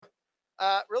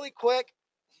Really quick,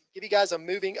 give you guys a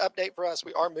moving update for us.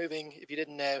 We are moving, if you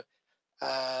didn't know.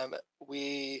 I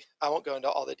won't go into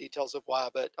all the details of why,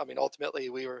 but I mean, ultimately,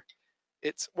 we're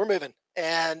moving,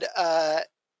 and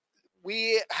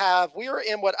we are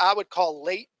in what I would call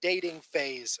late dating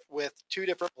phase with two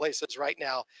different places right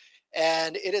now.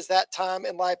 And it is that time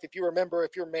in life. If you remember,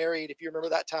 if you're married, if you remember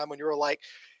that time when you were like,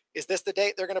 is this the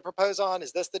date they're going to propose on?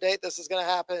 Is this the date this is going to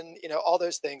happen? You know, all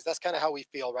those things. That's kind of how we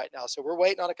feel right now. So we're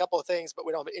waiting on a couple of things, but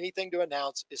we don't have anything to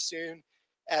announce. As soon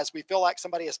as we feel like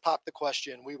somebody has popped the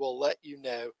question, we will let you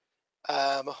know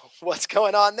um, what's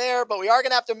going on there. But we are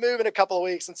going to have to move in a couple of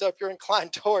weeks. And so if you're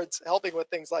inclined towards helping with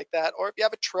things like that, or if you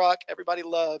have a truck, everybody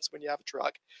loves when you have a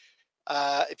truck.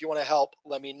 If you want to help,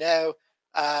 let me know.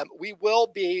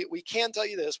 We can tell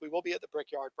you this, we will be at the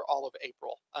Brickyard for all of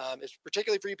April. It's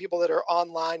particularly for you people that are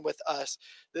online with us.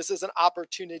 This is an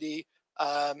opportunity.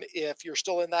 If you're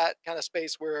still in that kind of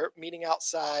space where meeting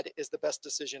outside is the best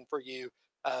decision for you,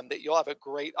 that you'll have a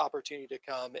great opportunity to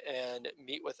come and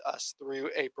meet with us through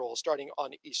April, starting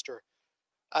on Easter.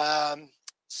 Um,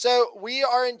 so we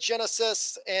are in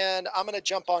Genesis, and I'm going to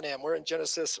jump on in. We're in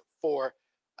Genesis 4.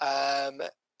 Um,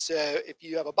 so if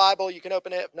you have a Bible, you can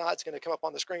open it. If not, it's going to come up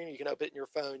on the screen. You can open it in your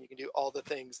phone. You can do all the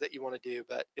things that you want to do.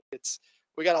 But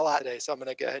we got a lot today, so I'm going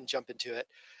to go ahead and jump into it.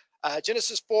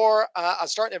 Genesis 4. I'm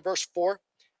starting in verse 4.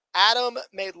 Adam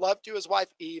made love to his wife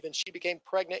Eve, and she became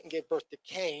pregnant and gave birth to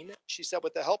Cain. She said,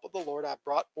 "With the help of the Lord, I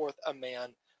brought forth a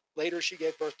man." Later, she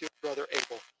gave birth to his brother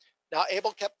Abel. Now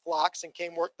Abel kept flocks, and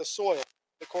Cain worked the soil. In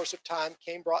the course of time,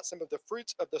 Cain brought some of the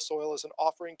fruits of the soil as an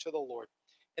offering to the Lord.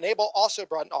 And Abel also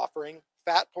brought an offering,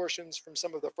 fat portions from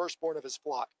some of the firstborn of his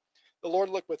flock. The Lord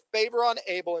looked with favor on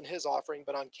Abel and his offering,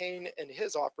 but on Cain and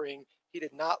his offering he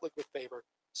did not look with favor.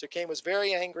 So Cain was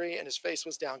very angry, and his face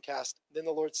was downcast. Then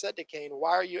the Lord said to Cain,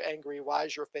 "Why are you angry? Why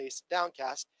is your face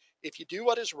downcast? If you do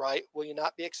what is right, will you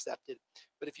not be accepted?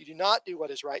 But if you do not do what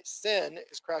is right, sin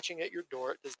is crouching at your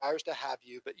door. It desires to have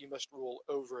you, but you must rule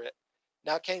over it."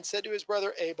 Now Cain said to his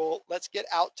brother Abel, "Let's get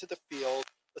out to the field.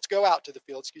 Let's go out to the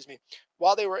field, excuse me."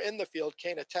 While they were in the field,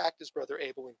 Cain attacked his brother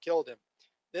Abel and killed him.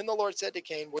 Then the Lord said to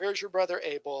Cain, "Where is your brother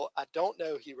Abel?" "I don't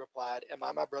know," he replied. "Am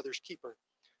I my brother's keeper?"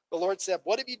 The Lord said,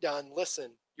 "What have you done?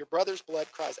 Listen, your brother's blood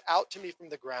cries out to me from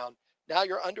the ground. Now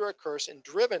you're under a curse and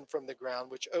driven from the ground,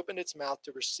 which opened its mouth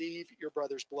to receive your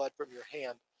brother's blood from your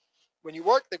hand. When you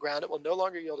work the ground, it will no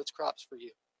longer yield its crops for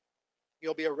you.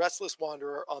 You'll be a restless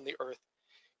wanderer on the earth."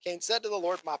 Cain said to the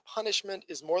Lord, "My punishment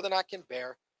is more than I can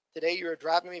bear. Today you are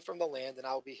driving me from the land, and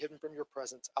I will be hidden from your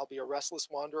presence. I'll be a restless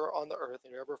wanderer on the earth,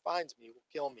 and whoever finds me will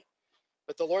kill me."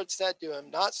 But the Lord said to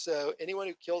him, "Not so. Anyone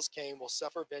who kills Cain will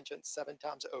suffer vengeance 7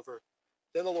 times over."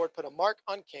 Then the Lord put a mark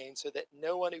on Cain so that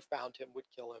no one who found him would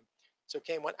kill him. So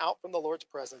Cain went out from the Lord's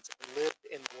presence and lived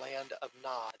in the land of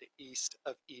Nod, east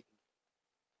of Eden.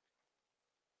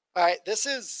 All right, this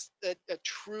is a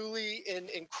truly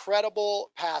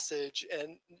incredible passage.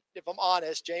 And if I'm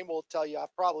honest, Jane will tell you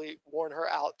I've probably worn her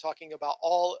out talking about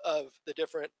all of the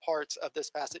different parts of this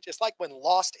passage. It's like when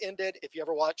Lost ended. If you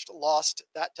ever watched Lost,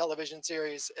 that television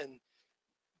series, and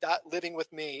that living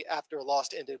with me after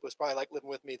Lost ended was probably like living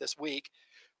with me this week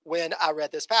when I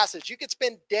read this passage. You could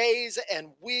spend days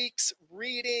and weeks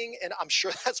reading, and I'm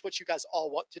sure that's what you guys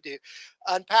all want to do,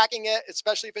 unpacking it,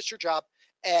 especially if it's your job.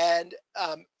 And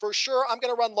for sure, I'm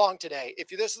going to run long today. If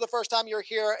this is the first time you're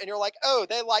here and you're like, "Oh,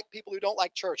 they like people who don't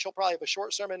like church," he'll probably have a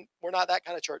short sermon. We're not that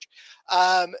kind of church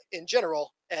in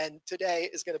general. And today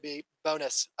is going to be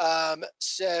bonus. Uh,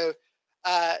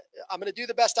 I'm going to do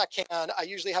the best I can. I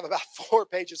usually have about 4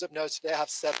 pages of notes. Today I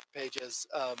have 7 pages.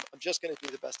 I'm just going to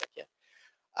do the best I can.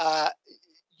 Uh,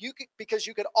 because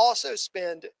you could also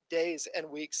spend days and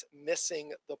weeks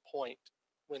missing the point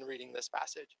when reading this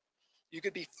passage. You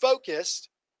could be focused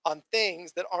on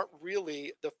things that aren't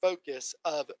really the focus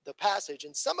of the passage.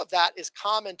 And some of that is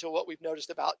common to what we've noticed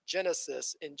about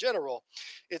Genesis in general.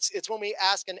 It's when we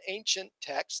ask an ancient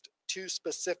text too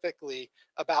specifically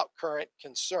about current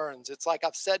concerns. It's like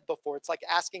I've said before, it's like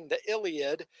asking the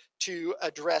Iliad to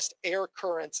address air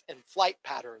currents and flight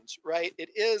patterns, right? It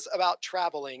is about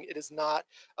traveling. It is not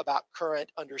about current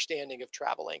understanding of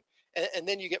traveling. And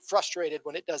then you get frustrated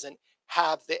when it doesn't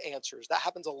have the answers. That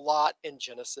happens a lot in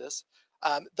Genesis.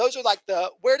 Those are like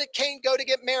the "where did Cain go to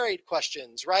get married"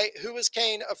 questions, right? Who was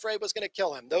Cain afraid was going to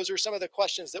kill him? Those are some of the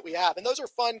questions that we have. And those are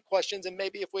fun questions. And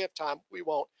maybe if we have time, we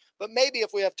won't. But maybe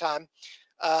if we have time,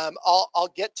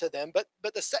 I'll get to them. But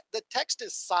the text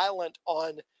is silent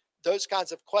on those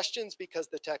kinds of questions because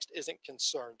the text isn't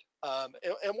concerned.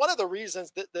 And one of the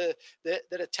reasons that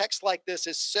that a text like this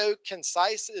is so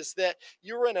concise is that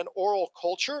you were in an oral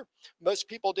culture. Most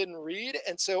people didn't read,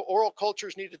 and so oral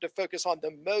cultures needed to focus on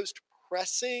the most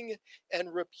compressing and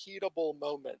repeatable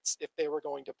moments if they were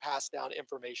going to pass down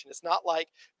information. It's not like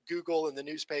Google and the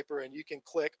newspaper, and you can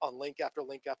click on link after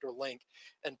link after link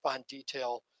and find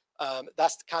detail.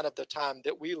 That's kind of the time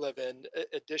that we live in,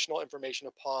 additional information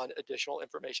upon additional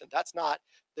information. That's not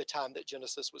the time that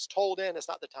Genesis was told in. It's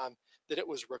not the time that it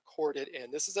was recorded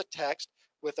in. This is a text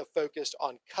with a focus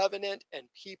on covenant and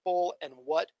people and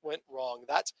what went wrong.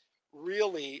 That's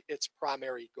really its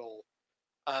primary goal.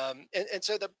 And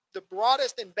so the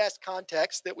broadest and best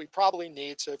context that we probably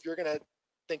need, so if you're going to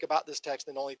think about this text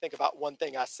and only think about one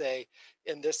thing I say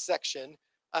in this section,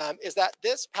 is that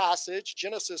this passage,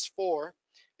 Genesis 4,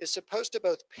 is supposed to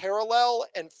both parallel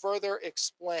and further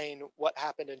explain what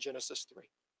happened in Genesis 3.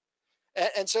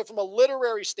 And so, from a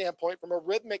literary standpoint, from a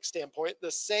rhythmic standpoint,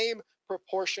 the same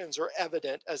proportions are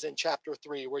evident as in chapter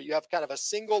 3, where you have kind of a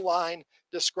single line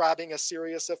describing a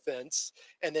serious offense,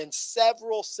 and then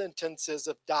several sentences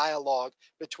of dialogue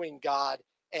between God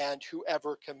and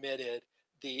whoever committed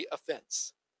the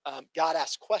offense. God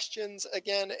asks questions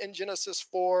again in Genesis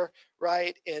 4,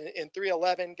 right? In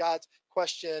 3:11, God's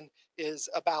question is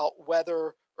about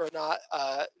whether or not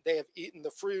they have eaten the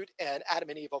fruit, and Adam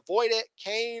and Eve avoid it.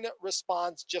 Cain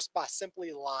responds just by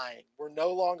simply lying. We're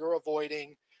no longer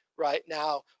avoiding. Right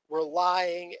now, we're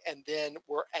lying, and then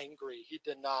we're angry. He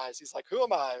denies. He's like, "Who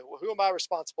am I? Who am I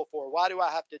responsible for? Why do I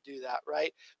have to do that?"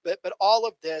 Right? But all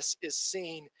of this is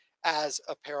seen as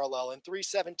a parallel. In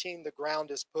 3:17, the ground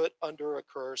is put under a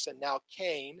curse, and now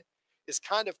Cain is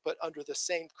kind of put under the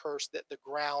same curse that the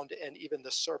ground and even the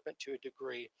serpent to a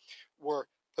degree were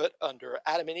put under.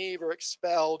 Adam and Eve are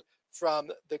expelled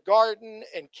from the garden,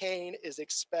 and Cain is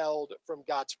expelled from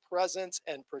God's presence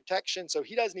and protection. So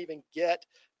he doesn't even get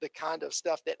the kind of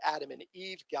stuff that Adam and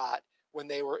Eve got when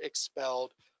they were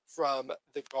expelled from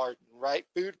the garden, right?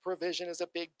 Food provision is a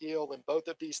big deal in both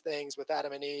of these things. With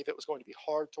Adam and Eve, it was going to be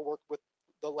hard to work with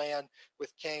the land.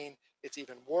 With Cain, it's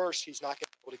even worse. He's not going to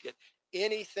be able to get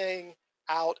anything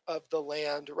out of the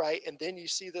land, right? And then you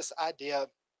see this idea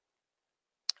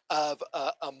of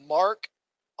a mark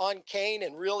on Cain,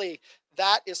 and really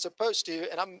that is supposed to,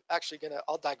 and I'm actually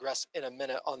I'll digress in a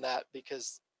minute on that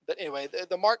but anyway,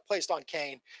 the mark placed on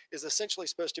Cain is essentially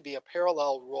supposed to be a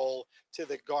parallel role to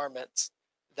the garments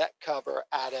that cover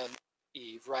Adam,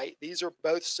 Eve, right? These are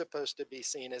both supposed to be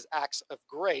seen as acts of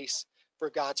grace for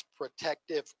God's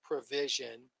protective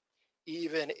provision,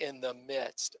 even in the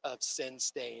midst of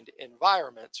sin-stained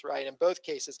environments, right? In both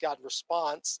cases, God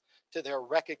responds to their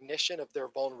recognition of their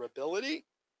vulnerability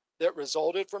that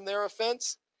resulted from their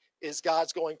offense is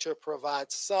God's going to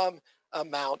provide some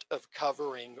amount of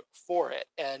covering for it.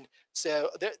 And so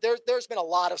there's been a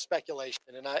lot of speculation,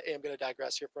 and I am going to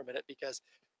digress here for a minute because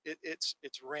it's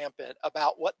rampant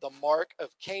about what the mark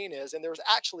of Cain is. And there's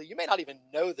actually, you may not even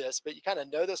know this, but you kind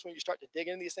of know this when you start to dig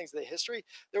into these things of the history.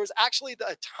 There was actually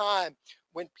a time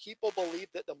when people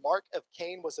believed that the mark of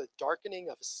Cain was a darkening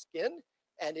of skin,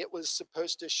 and it was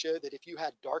supposed to show that if you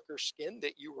had darker skin,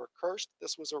 that you were cursed.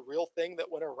 This was a real thing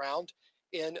that went around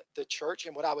in the church.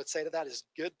 And what I would say to that is,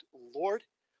 good Lord,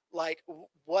 like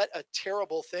what a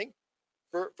terrible thing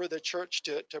for the church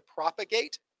to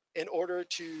propagate in order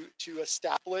to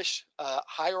establish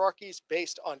hierarchies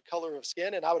based on color of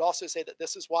skin. And I would also say that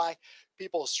this is why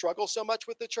people struggle so much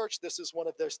with the church. This is one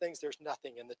of those things. There's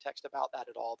nothing in the text about that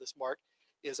at all. This mark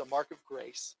is a mark of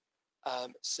grace,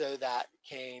 so that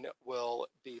Cain will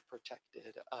be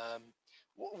protected.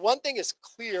 One thing is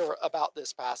clear about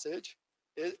this passage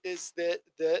is that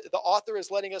the author is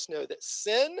letting us know that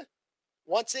sin,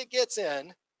 once it gets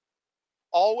in,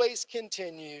 always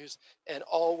continues and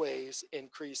always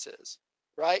increases,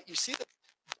 right? You see the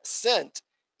descent.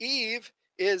 Eve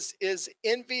is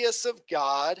envious of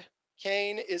God.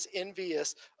 Cain is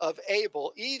envious of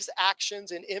Abel. Eve's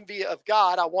actions in envy of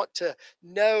God. I want to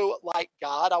know like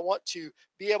God. I want to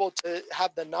be able to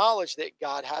have the knowledge that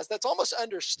God has. That's almost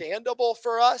understandable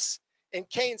for us. And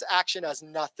Cain's action has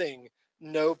nothing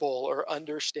noble or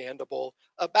understandable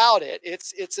about it.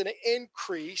 It's an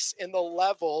increase in the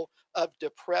level of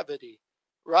depravity,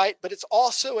 right? But it's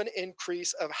also an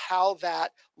increase of how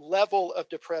that level of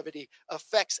depravity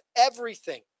affects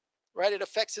everything, right? It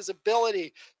affects his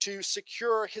ability to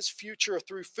secure his future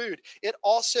through food. It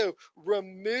also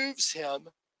removes him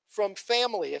from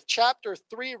family. If chapter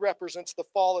 3 represents the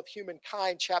fall of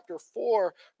humankind, chapter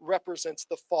 4 represents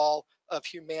the fall of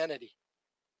humanity.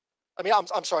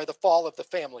 I'm sorry, the fall of the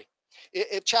family.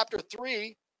 If chapter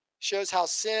 3 shows how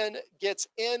sin gets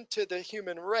into the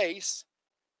human race,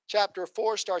 chapter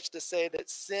 4 starts to say that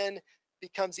sin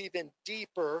becomes even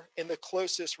deeper in the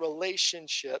closest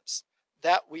relationships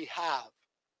that we have.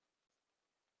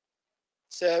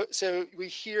 So we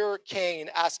hear Cain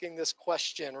asking this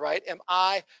question, right? Am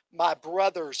I my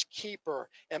brother's keeper?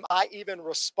 Am I even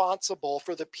responsible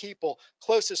for the people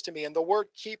closest to me? And the word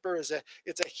keeper it's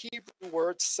a Hebrew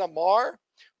word, samar,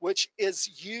 which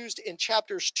is used in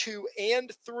chapters 2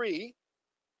 and 3.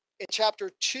 In chapter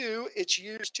 2, it's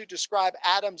used to describe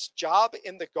Adam's job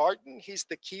in the garden. He's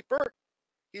the keeper.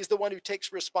 He's the one who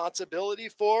takes responsibility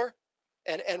for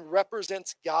and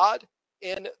represents God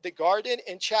in the garden.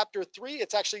 In chapter 3,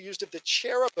 it's actually used of the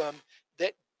cherubim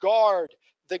that guard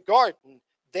the garden.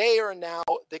 They are now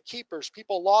the keepers.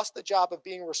 People lost the job of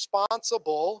being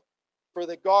responsible for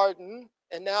the garden,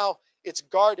 and now it's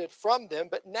guarded from them.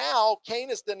 But now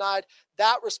Cain is denied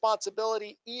that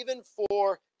responsibility even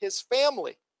for his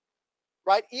family,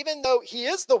 right? Even though he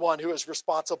is the one who is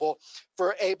responsible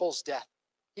for Abel's death,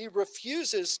 he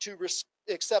refuses to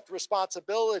accept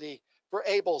responsibility for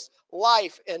Abel's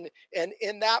life. And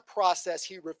in that process,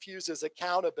 he refuses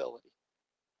accountability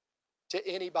to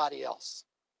anybody else.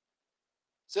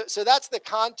 So that's the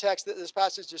context that this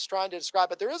passage is trying to describe.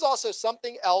 But there is also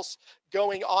something else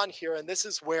going on here. And this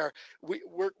is where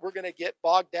we're going to get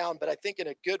bogged down, but I think in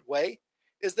a good way,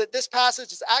 is that this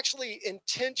passage is actually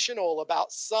intentional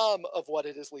about some of what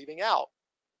it is leaving out.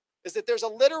 Is that there's a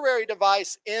literary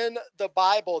device in the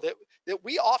Bible that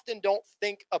we often don't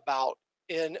think about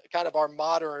in kind of our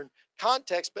modern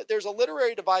context, but there's a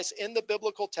literary device in the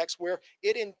biblical text where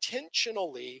it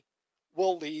intentionally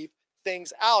will leave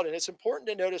things out. And it's important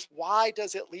to notice, why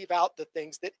does it leave out the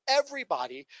things that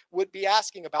everybody would be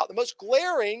asking about? The most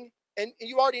glaring, and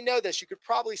you already know this, you could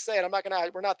probably say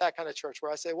it. We're not that kind of church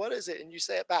where I say, what is it? And you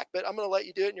say it back, but I'm going to let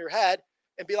you do it in your head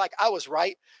and be like, I was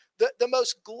right. The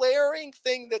most glaring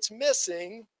thing that's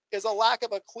missing is a lack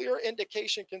of a clear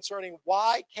indication concerning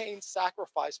why Cain's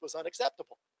sacrifice was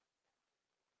unacceptable,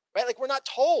 right? Like, we're not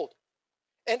told.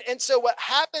 And so what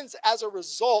happens as a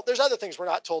result, there's other things we're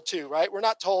not told too, right? We're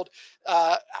not told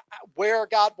where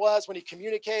God was when he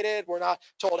communicated. We're not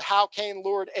told how Cain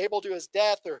lured Abel to his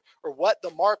death, or what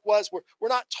the mark was. We're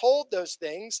not told those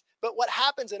things. But what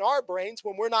happens in our brains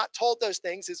when we're not told those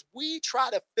things is we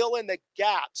try to fill in the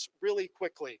gaps really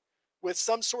quickly with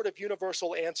some sort of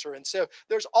universal answer. And so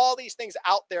there's all these things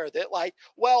out there that, like,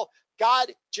 well, God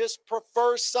just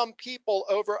prefers some people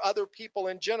over other people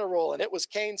in general, and it was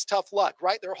Cain's tough luck,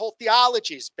 right? Their whole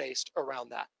theology is based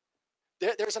around that.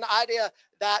 There's an idea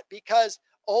that because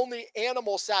only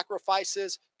animal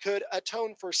sacrifices could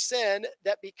atone for sin,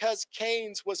 that because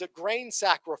Cain's was a grain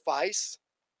sacrifice,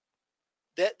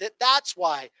 that's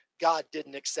why God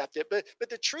didn't accept it. But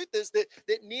the truth is that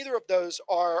neither of those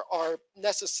are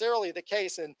necessarily the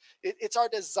case, and it's our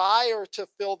desire to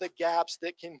fill the gaps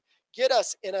that can get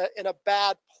us in a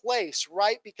bad place,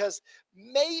 right? Because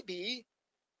maybe,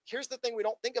 here's the thing we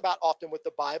don't think about often with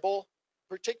the Bible,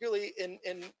 particularly in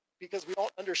because we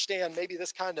don't understand maybe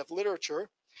this kind of literature,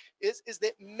 is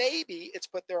that maybe it's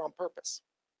put there on purpose.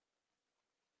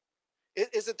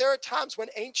 Is that there are times when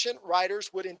ancient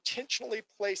writers would intentionally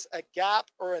place a gap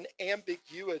or an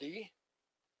ambiguity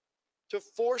to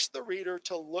force the reader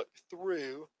to look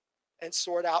through and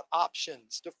sort out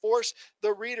options, to force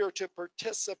the reader to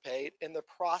participate in the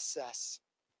process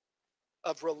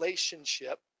of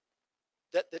relationship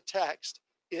that the text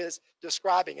is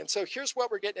describing. And so here's what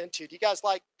we're getting into. Do you guys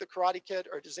like The Karate Kid,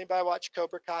 or does anybody watch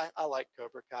Cobra Kai? I like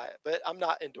Cobra Kai, but I'm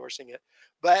not endorsing it,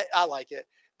 but I like it.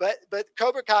 But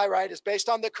Cobra Kai, right, is based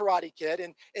on The Karate Kid,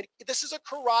 and this is a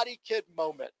Karate Kid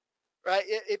moment, right?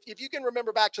 If you can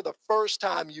remember back to the first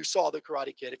time you saw The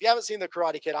Karate Kid, if you haven't seen The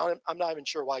Karate Kid, I'm not even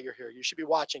sure why you're here. You should be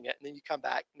watching it, and then you come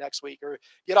back next week, or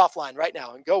get offline right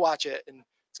now and go watch it. And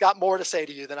it's got more to say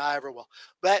to you than I ever will.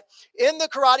 But in The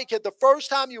Karate Kid, the first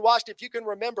time you watched it, if you can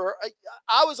remember,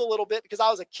 I was a little bit, because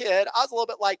I was a kid, I was a little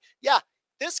bit like, yeah,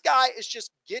 this guy is just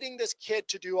getting this kid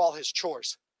to do all his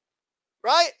chores.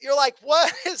 Right? You're like,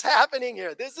 what is happening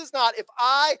here? This is not, if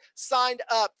I signed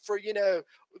up for,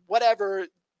 whatever,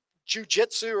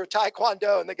 jujitsu or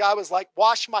taekwondo, and the guy was like,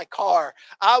 wash my car,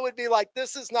 I would be like,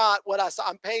 this is not what I saw.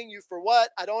 I'm paying you for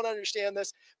what? I don't understand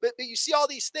this. But you see all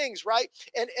these things, right?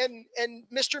 And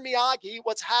Mr. Miyagi,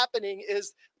 what's happening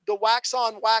is the wax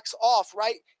on, wax off,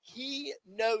 right? He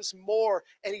knows more,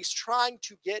 and he's trying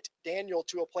to get Daniel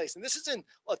to a place. And this is in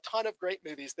a ton of great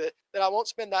movies that I won't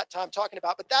spend that time talking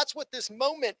about, but that's what this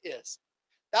moment is.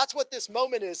 That's what this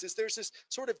moment is there's this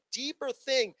sort of deeper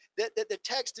thing that the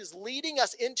text is leading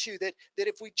us into, that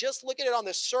if we just look at it on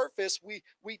the surface, we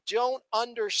don't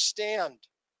understand.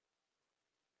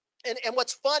 And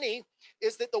what's funny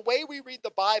is that the way we read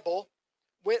the Bible,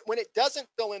 when it doesn't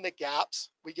fill in the gaps,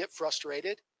 we get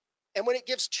frustrated. And when it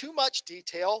gives too much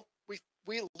detail,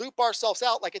 we loop ourselves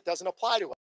out like it doesn't apply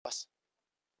to us.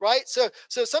 right? So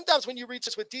sometimes when you read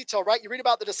this with detail, right, you read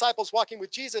about the disciples walking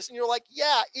with Jesus and you're like,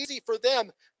 yeah, easy for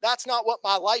them. That's not what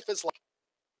my life is like,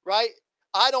 right?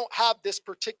 I don't have this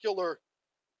particular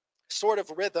sort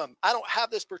of rhythm. I don't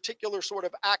have this particular sort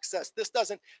of access. This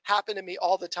doesn't happen to me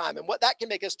all the time. And what that can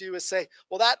make us do is say,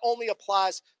 well, that only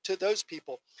applies to those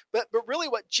people. But really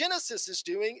what Genesis is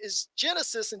doing is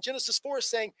Genesis and Genesis 4 is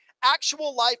saying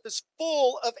actual life is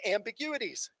full of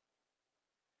ambiguities.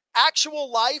 Actual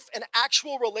life and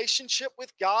actual relationship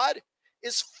with God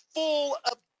is full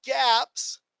of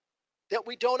gaps that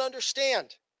we don't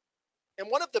understand. And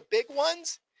one of the big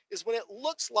ones is when it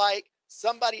looks like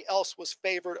somebody else was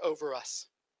favored over us,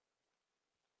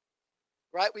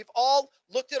 right? We've all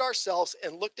looked at ourselves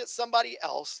and looked at somebody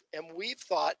else, and we've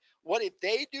thought, what did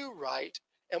they do right?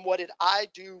 And what did I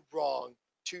do wrong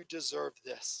to deserve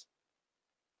this?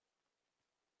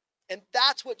 And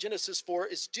that's what Genesis 4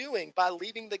 is doing by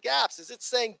leaving the gaps, is it's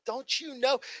saying, don't you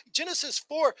know? Genesis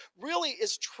 4 really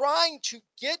is trying to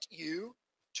get you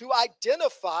to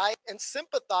identify and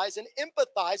sympathize and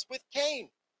empathize with Cain.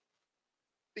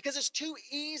 Because it's too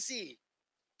easy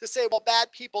to say, well,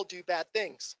 bad people do bad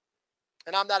things.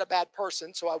 And I'm not a bad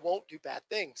person, so I won't do bad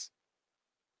things.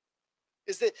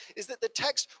 Is that the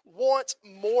text wants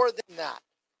more than that.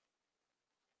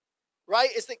 Right?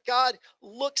 Is that God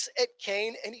looks at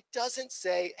Cain and he doesn't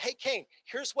say, hey, Cain,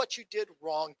 here's what you did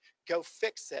wrong. Go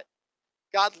fix it.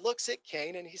 God looks at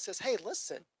Cain and he says, hey,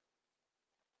 listen,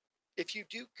 if you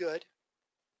do good,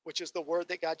 which is the word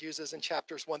that God uses in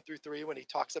chapters 1-3 when he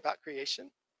talks about creation,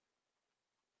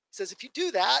 he says, if you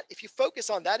do that, if you focus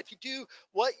on that, if you do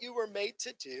what you were made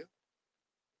to do,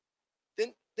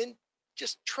 then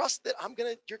just trust that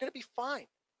you're going to be fine.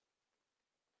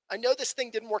 I know this thing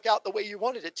didn't work out the way you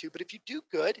wanted it to, but if you do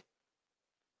good,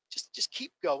 just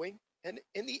keep going. And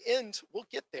in the end, we'll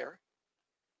get there.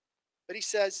 But he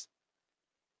says,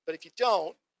 but if you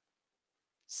don't,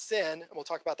 sin, and we'll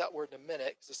talk about that word in a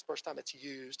minute, because this is the first time it's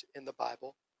used in the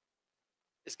Bible,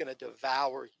 is going to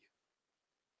devour you.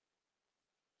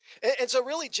 And so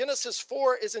really Genesis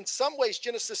 4 is in some ways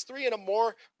Genesis 3 in a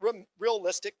more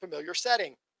realistic, familiar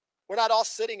setting. We're not all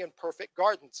sitting in perfect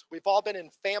gardens. We've all been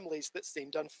in families that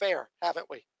seemed unfair, haven't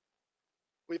we?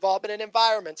 We've all been in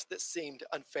environments that seemed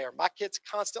unfair. My kids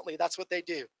constantly, that's what they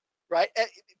do, right?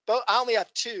 I only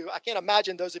have two. I can't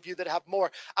imagine those of you that have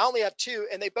more. I only have two,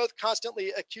 and they both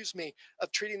constantly accuse me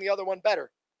of treating the other one better,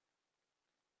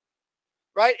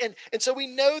 right? And so we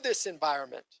know this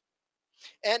environment.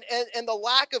 And the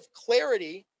lack of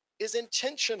clarity is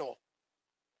intentional,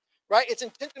 right? It's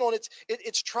intentional, and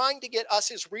it's trying to get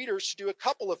us as readers to do a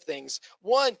couple of things.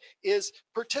 One is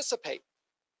participate,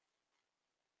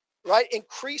 right?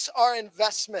 Increase our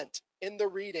investment in the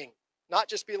reading, not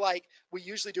just be like we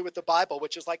usually do with the Bible,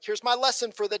 which is like, here's my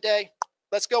lesson for the day.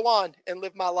 Let's go on and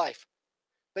live my life.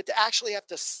 But to actually have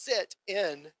to sit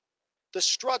in the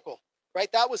struggle. Right?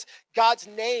 That was God's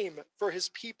name for his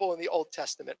people in the Old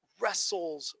Testament.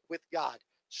 Wrestles with God,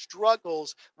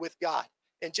 struggles with God.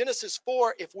 In Genesis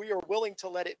 4, if we are willing to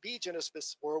let it be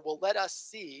Genesis 4, will let us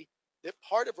see that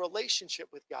part of relationship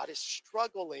with God is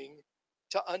struggling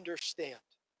to understand.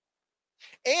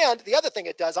 And the other thing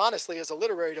it does, honestly, is a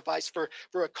literary device for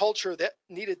a culture that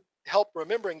needed help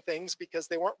remembering things because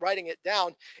they weren't writing it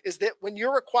down, is that when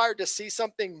you're required to see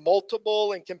something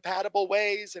multiple and compatible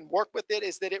ways and work with it,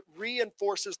 is that it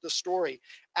reinforces the story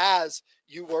as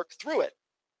you work through it.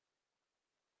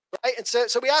 Right? And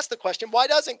so we ask the question, why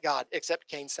doesn't God accept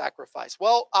Cain's sacrifice?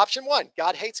 Well, option one,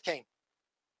 God hates Cain.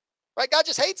 Right? God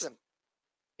just hates him.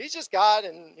 He's just God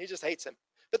and he just hates him.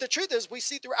 But the truth is, we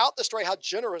see throughout the story how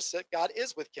generous God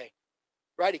is with Cain.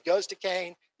 Right? He goes to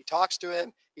Cain, he talks to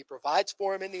him, he provides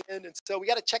for him in the end. And so we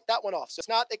got to check that one off. So it's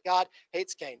not that God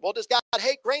hates Cain. Well, does God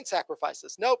hate grain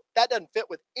sacrifices? Nope, that doesn't fit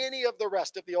with any of the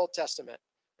rest of the Old Testament.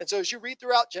 And so as you read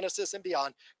throughout Genesis and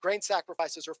beyond, grain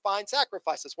sacrifices are fine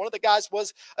sacrifices. One of the guys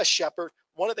was a shepherd.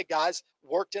 One of the guys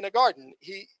worked in a garden.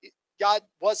 God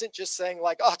wasn't just saying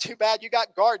like, oh, too bad you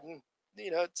got garden.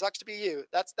 It sucks to be you.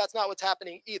 That's not what's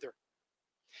happening either.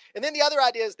 And then the other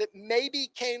idea is that maybe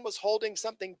Cain was holding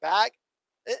something back.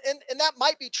 And that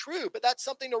might be true, but that's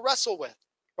something to wrestle with,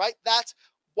 right? That's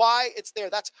why it's there.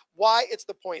 That's why it's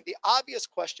the point. The obvious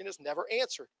question is never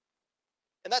answered.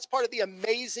 And that's part of the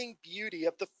amazing beauty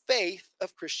of the faith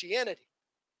of Christianity.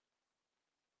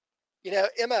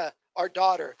 Emma, our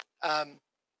daughter,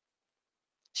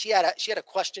 she had a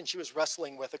question she was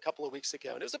wrestling with a couple of weeks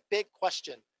ago, and it was a big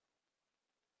question.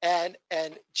 And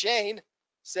Jane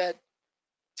said,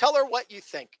 tell her what you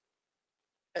think.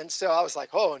 And so I was like,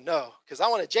 oh no, because I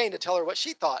wanted Jane to tell her what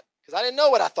she thought, because I didn't know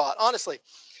what I thought, honestly.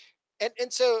 And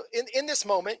so in this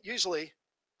moment, usually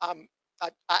I'm I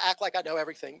act like I know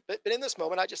everything. But in this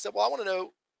moment, I just said, well, I want to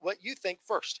know what you think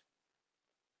first.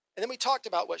 And then we talked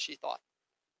about what she thought.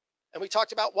 And we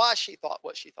talked about why she thought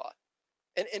what she thought.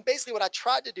 And basically, what I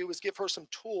tried to do was give her some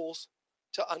tools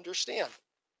to understand.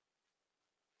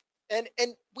 And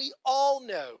we all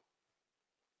know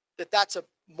that that's a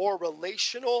more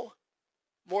relational,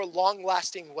 more long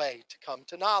lasting way to come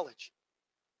to knowledge.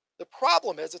 The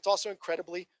problem is it's also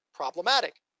incredibly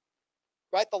problematic,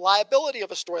 right? The liability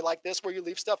of a story like this, where you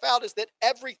leave stuff out, is that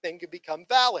everything can become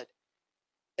valid.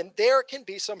 And there can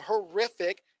be some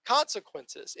horrific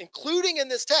consequences, including in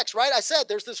this text, right? I said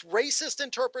there's this racist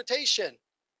interpretation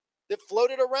that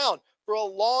floated around for a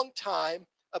long time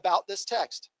about this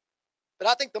text. But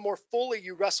I think the more fully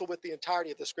you wrestle with the entirety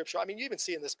of the scripture, I mean, you even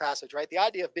see in this passage, right? The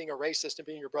idea of being a racist and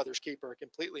being your brother's keeper are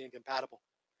completely incompatible.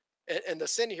 And the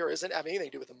sin here isn't having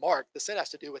anything to do with the mark. The sin has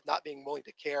to do with not being willing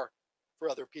to care for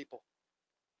other people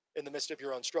in the midst of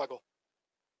your own struggle.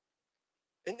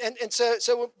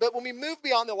 But when we move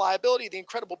beyond the liability, the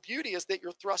incredible beauty is that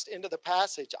you're thrust into the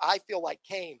passage. I feel like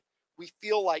Cain. We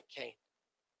feel like Cain.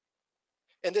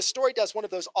 And this story does one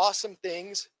of those awesome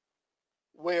things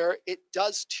where it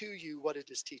does to you what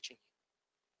it is teaching you.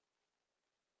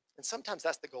 And sometimes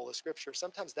that's the goal of scripture.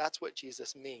 Sometimes that's what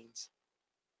Jesus means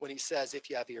when he says, if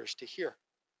you have ears to hear.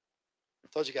 I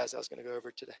told you guys I was going to go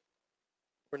over today.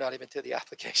 We're not even to the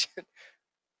application.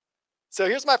 So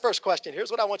here's my first question.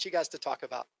 Here's what I want you guys to talk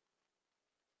about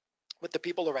with the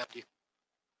people around you.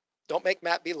 Don't make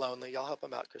Matt be lonely. Y'all help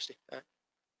him out, Christy. All right.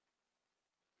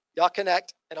 Y'all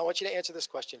connect, and I want you to answer this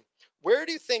question. Where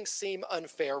do things seem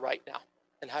unfair right now,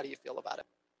 and how do you feel about it?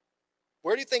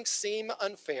 Where do things seem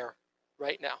unfair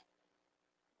right now,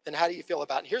 and how do you feel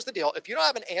about it? And here's the deal. If you don't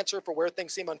have an answer for where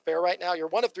things seem unfair right now, you're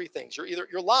one of three things.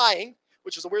 You're lying,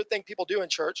 which is a weird thing people do in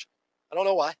church. I don't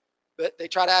know why, but they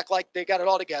try to act like they got it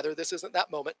all together. This isn't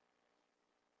that moment.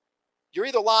 You're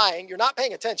either lying, you're not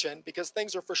paying attention because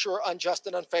things are for sure unjust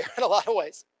and unfair in a lot of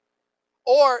ways,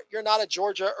 or you're not a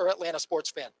Georgia or Atlanta sports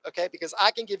fan, okay? Because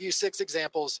I can give you 6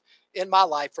 examples in my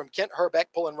life, from Kent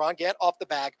Herbeck pulling Ron Gant off the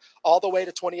bag all the way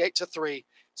to 28-3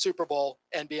 Super Bowl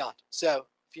and beyond. So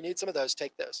if you need some of those,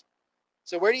 take those.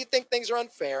 So where do you think things are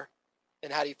unfair,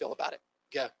 and how do you feel about it?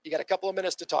 Go. You got a couple of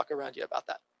minutes to talk around you about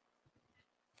that.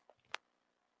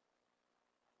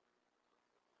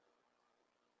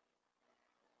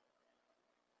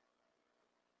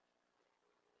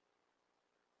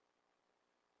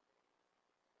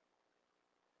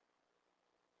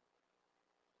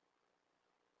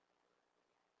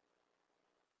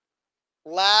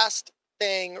 Last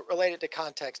thing related to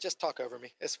context, just talk over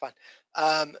me. It's fine.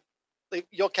 Um,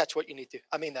 you'll catch what you need to.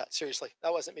 I mean that, seriously.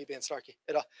 That wasn't me being snarky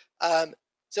at all.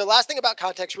 So last thing about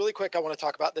context, really quick, I want to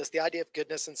talk about this, the idea of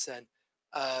goodness and sin.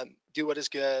 Do what is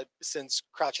good, sin's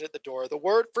crouching at the door. The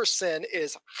word for sin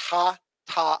is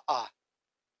ha-ta-ah.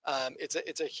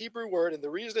 It's a Hebrew word, and the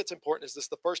reason it's important is this: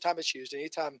 the first time it's used.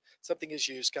 Anytime something is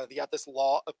used, kind of, you have this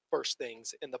law of first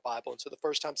things in the Bible, and so the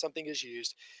first time something is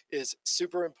used is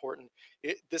super important.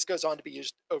 This goes on to be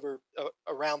used over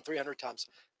around 300 times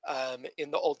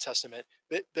in the Old Testament.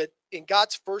 But in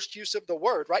God's first use of the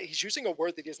word, right, he's using a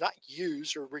word that he has not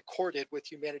used or recorded with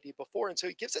humanity before, and so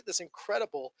he gives it this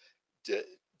incredible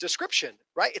description,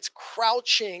 right? It's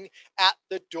crouching at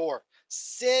the door.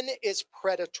 Sin is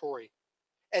predatory.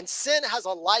 And sin has a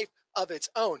life of its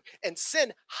own. And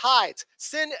sin hides.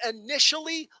 Sin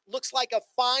initially looks like a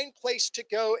fine place to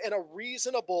go and a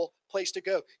reasonable place to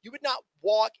go. You would not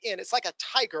walk in. It's like a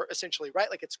tiger, essentially, right?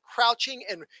 Like it's crouching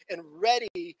and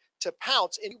ready to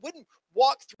pounce. And you wouldn't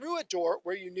walk through a door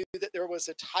where you knew that there was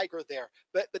a tiger there.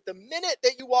 But the minute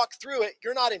that you walk through it,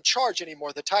 you're not in charge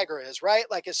anymore. The tiger is, right?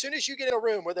 Like as soon as you get in a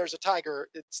room where there's a tiger,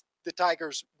 it's the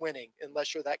tiger's winning,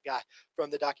 unless you're that guy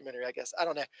from the documentary, I guess. I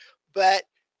don't know. But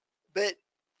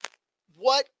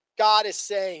what God is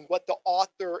saying, what the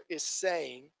author is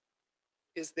saying,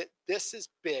 is that this is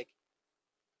big.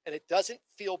 And it doesn't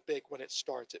feel big when it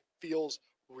starts. It feels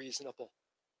reasonable,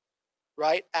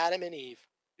 right? Adam and Eve,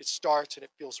 it starts and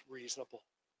it feels reasonable.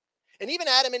 And even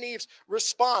Adam and Eve's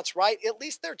response, right? At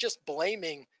least they're just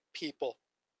blaming people.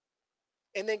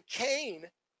 And then Cain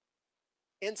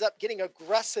ends up getting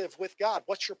aggressive with God.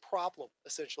 What's your problem?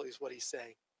 Essentially is what he's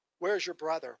saying. Where's your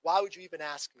brother? Why would you even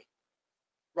ask me?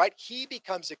 Right? He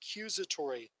becomes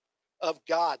accusatory of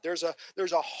God. There's a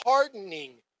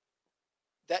hardening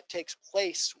that takes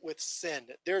place with sin.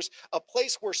 There's a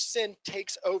place where sin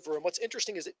takes over. And what's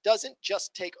interesting is it doesn't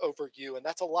just take over you. And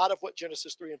that's a lot of what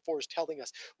Genesis 3 and 4 is telling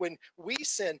us. When we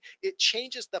sin, it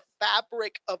changes the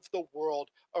fabric of the world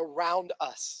around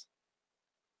us,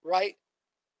 right?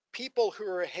 People who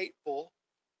are hateful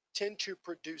tend to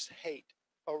produce hate.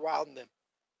 around them,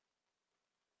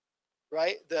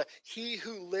 right? He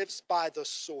who lives by the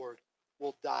sword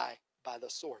will die by the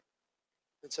sword.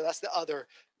 And so that's the other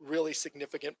really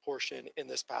significant portion in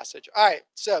this passage. All right,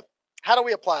 so how do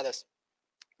we apply this?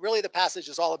 Really, the passage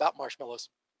is all about marshmallows.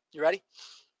 You ready?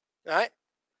 All right.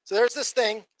 So there's this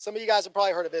thing. Some of you guys have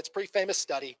probably heard of it. It's a pretty famous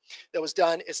study that was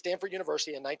done at Stanford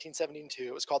University in 1972.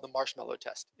 It was called the marshmallow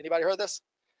test. Anybody heard of this?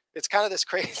 It's kind of this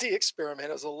crazy experiment.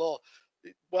 It was a little.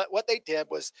 What they did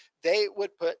was they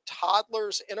would put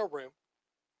toddlers in a room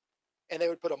and they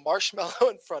would put a marshmallow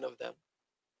in front of them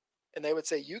and they would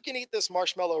say, "You can eat this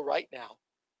marshmallow right now,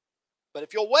 but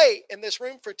if you'll wait in this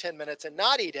room for 10 minutes and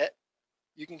not eat it,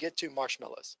 you can get 2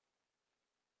 marshmallows."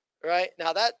 Right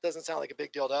now, that doesn't sound like a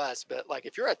big deal to us, but like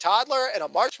if you're a toddler and a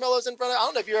marshmallow's in front of, I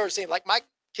don't know if you've ever seen, like my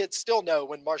kids still know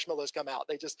when marshmallows come out.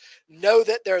 They just know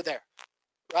that they're there,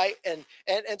 right? And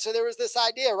so there was this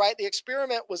idea, right? The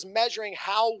experiment was measuring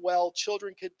how well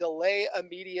children could delay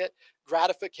immediate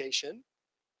gratification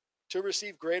to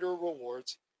receive greater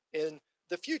rewards in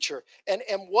the future. And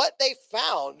what they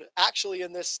found actually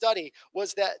in this study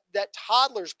was that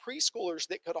toddlers, preschoolers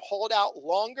that could hold out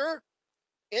longer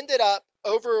ended up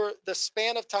over the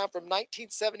span of time from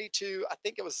 1972, I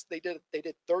think it was they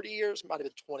did 30 years, might have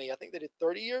been 20. I think they did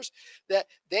 30 years, that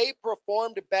they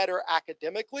performed better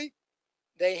academically,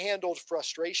 they handled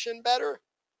frustration better,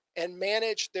 and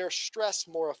managed their stress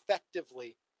more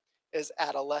effectively as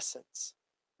adolescents.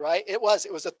 Right? It was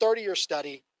a 30-year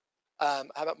study. I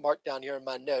have it marked down here in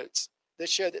my notes that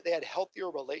showed that they had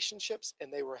healthier relationships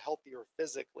and they were healthier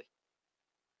physically.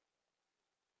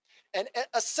 And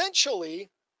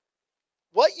essentially,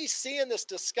 what you see in this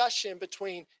discussion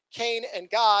between Cain and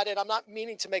God, and I'm not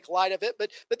meaning to make light of it,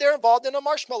 but they're involved in a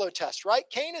marshmallow test, right?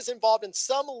 Cain is involved in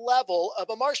some level of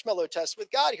a marshmallow test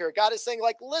with God here. God is saying,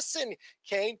 like, listen,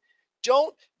 Cain,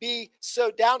 don't be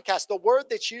so downcast. The word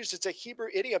that's used is a Hebrew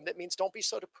idiom that means don't be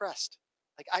so depressed.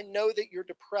 Like, I know that you're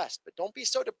depressed, but don't be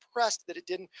so depressed that it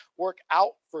didn't work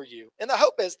out for you. And the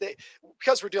hope is that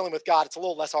because we're dealing with God, it's a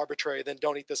little less arbitrary than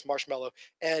don't eat this marshmallow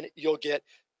and you'll get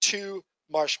 2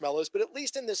 marshmallows. But at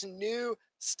least in this new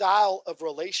style of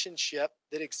relationship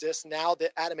that exists now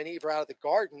that Adam and Eve are out of the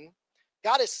garden,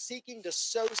 God is seeking to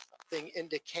sow something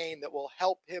into Cain that will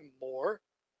help him more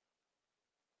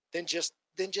than just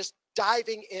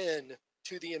diving in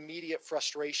to the immediate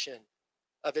frustration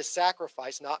of his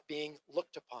sacrifice not being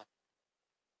looked upon.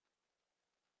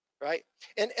 Right?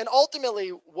 And ultimately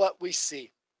what we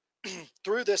see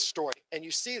through this story, and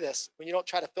you see this when you don't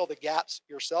try to fill the gaps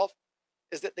yourself,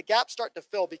 is that the gaps start to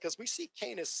fill because we see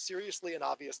Cain is seriously and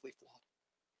obviously flawed.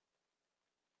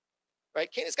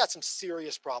 Right? Cain has got some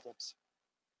serious problems.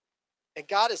 And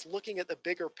God is looking at the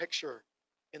bigger picture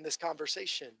in this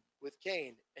conversation with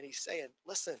Cain, and he's saying,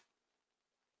 listen,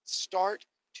 start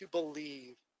to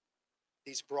believe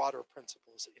these broader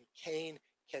principles. And Cain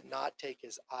cannot take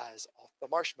his eyes off the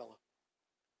marshmallow.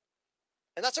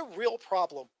 And that's a real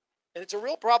problem. And it's a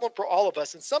real problem for all of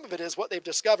us. And some of it is what they've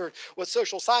discovered, what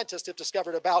social scientists have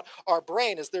discovered about our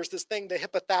brain is there's this thing, the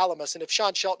hypothalamus. And if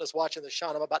Sean Shelton is watching this,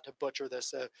 Sean, I'm about to butcher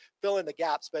this, so fill in the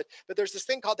gaps. But there's this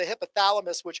thing called the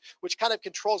hypothalamus, which kind of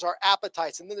controls our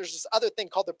appetites. And then there's this other thing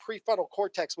called the prefrontal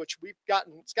cortex, which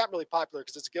it's gotten really popular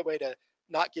because it's a good way to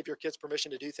not give your kids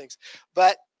permission to do things.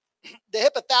 But the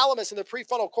hypothalamus and the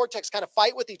prefrontal cortex kind of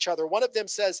fight with each other. One of them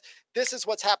says, this is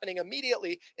what's happening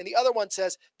immediately. And the other one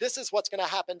says, this is what's going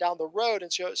to happen down the road.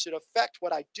 And so it should affect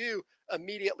what I do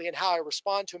immediately and how I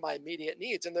respond to my immediate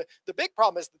needs. And the big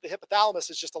problem is that the hypothalamus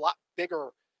is just a lot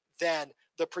bigger than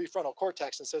the prefrontal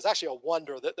cortex. And so it's actually a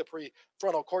wonder that the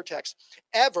prefrontal cortex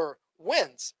ever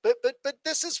wins. But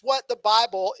this is what the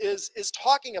Bible is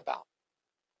talking about,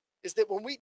 is that when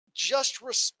we just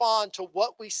respond to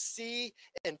what we see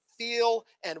and feel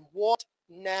and want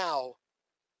now,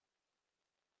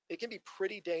 it can be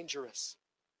pretty dangerous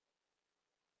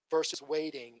versus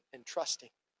waiting and trusting.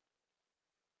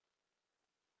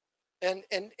 And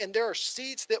there are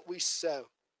seeds that we sow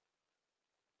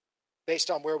based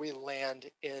on where we land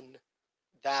in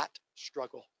that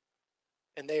struggle.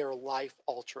 And they are life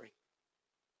altering.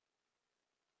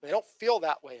 They don't feel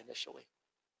that way initially.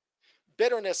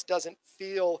 Bitterness doesn't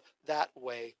feel that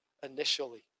way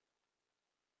initially,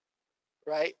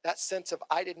 right? That sense of,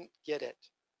 I didn't get it,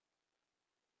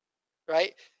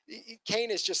 right? Cain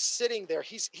is just sitting there.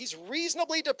 He's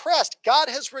reasonably depressed. God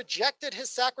has rejected his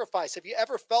sacrifice. Have you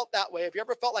ever felt that way? Have you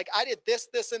ever felt like I did this,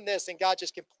 this, and this, and God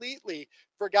just completely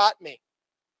forgot me,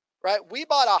 right? We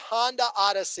bought a Honda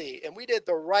Odyssey, and we did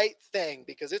the right thing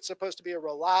because it's supposed to be a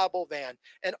reliable van,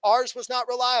 and ours was not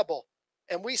reliable.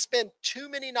 And we spend too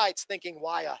many nights thinking,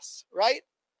 why us, right?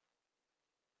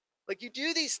 Like you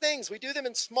do these things, we do them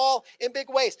in small and big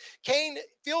ways. Cain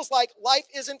feels like life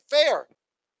isn't fair,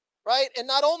 right? And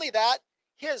not only that,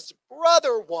 his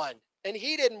brother won and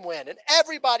he didn't win. And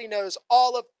everybody knows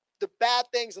all of the bad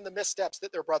things and the missteps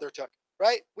that their brother took,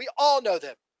 right? We all know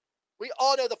them. We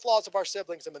all know the flaws of our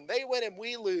siblings. And when they win and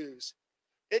we lose,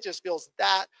 it just feels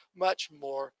that much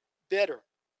more bitter,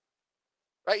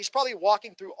 right? He's probably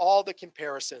walking through all the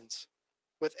comparisons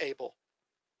with Abel.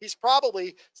 He's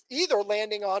probably either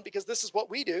landing on, because this is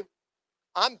what we do,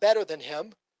 I'm better than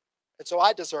him, and so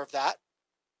I deserve that,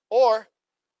 or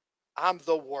I'm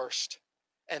the worst,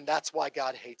 and that's why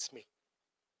God hates me.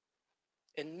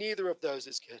 And neither of those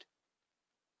is good,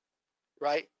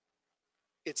 right?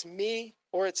 It's me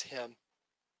or it's him.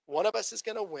 One of us is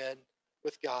going to win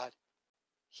with God.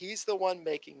 He's the one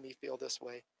making me feel this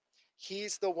way.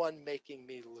 He's the one making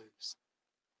me lose.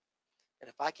 And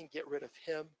if I can get rid of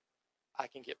him, I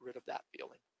can get rid of that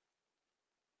feeling,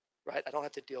 right? I don't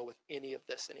have to deal with any of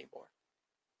this anymore.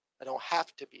 I don't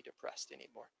have to be depressed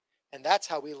anymore. And that's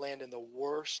how we land in the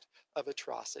worst of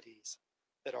atrocities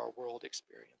that our world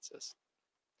experiences.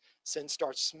 Sin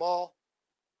starts small,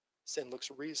 sin looks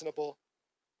reasonable,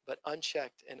 but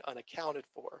unchecked and unaccounted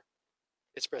for,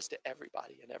 it spreads to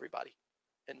everybody and everything.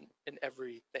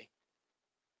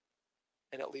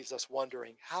 And it leaves us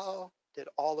wondering, how did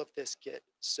all of this get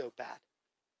so bad?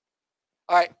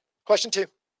 All right, question 2.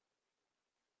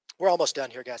 We're almost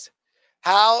done here, guys.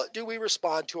 How do we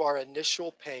respond to our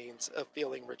initial pains of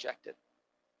feeling rejected?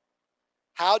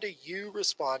 How do you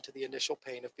respond to the initial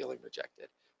pain of feeling rejected?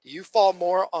 Do you fall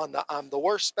more on the I'm the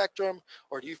worst spectrum,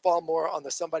 or do you fall more on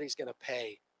the somebody's going to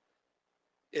pay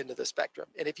into the spectrum?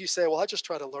 And if you say, well, I just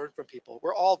try to learn from people,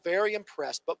 we're all very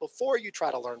impressed. But before you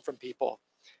try to learn from people,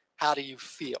 how do you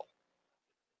feel?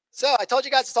 So I told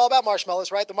you guys it's all about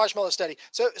marshmallows, right? The marshmallow study.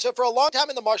 So for a long time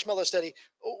in the marshmallow study,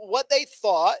 what they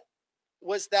thought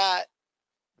was that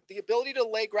the ability to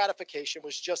delay gratification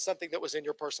was just something that was in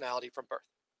your personality from birth.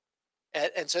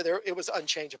 And so it was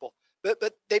unchangeable.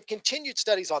 But they've continued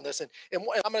studies on this, and I'm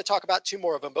going to talk about 2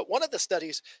 more of them. But one of the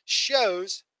studies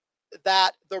shows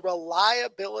that the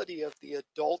reliability of the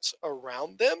adults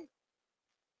around them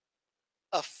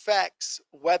affects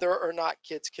whether or not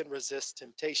kids can resist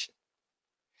temptation.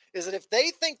 Is that if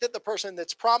they think that the person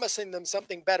that's promising them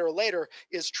something better later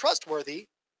is trustworthy,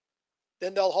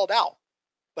 then they'll hold out.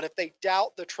 But if they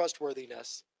doubt the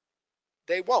trustworthiness,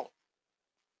 they won't.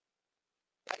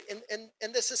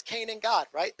 And this is Cain and God,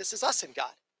 right? This is us and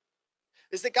God.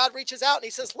 Is that God reaches out and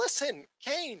he says, listen,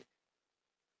 Cain,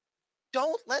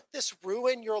 don't let this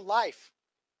ruin your life.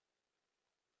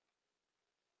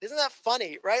 Isn't that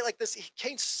funny, right? Like this,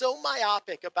 Cain's so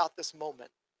myopic about this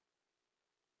moment.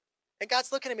 And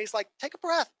God's looking at me, he's like, take a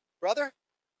breath, brother.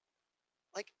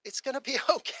 Like, it's going to be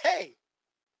okay.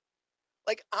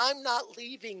 Like, I'm not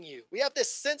leaving you. We have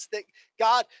this sense that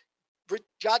God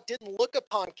didn't look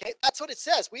upon Cain. That's what it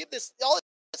says. We have this, all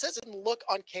it says is didn't look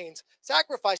on Cain's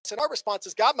sacrifice. And our response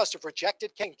is God must have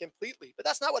rejected Cain completely. But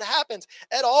that's not what happens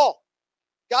at all.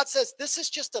 God says, this is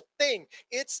just a thing.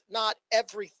 It's not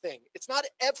everything. It's not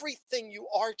everything you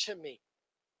are to me.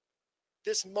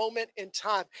 This moment in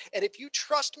time. And if you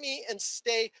trust me and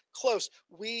stay close,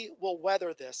 we will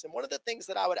weather this. And one of the things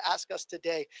that I would ask us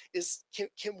today is,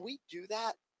 can we do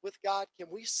that with God? Can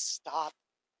we stop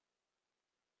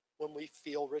when we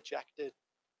feel rejected?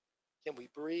 Can we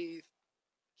breathe?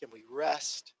 Can we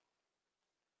rest?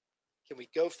 Can we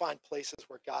go find places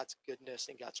where God's goodness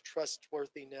and God's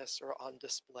trustworthiness are on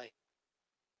display?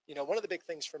 You know, one of the big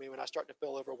things for me when I start to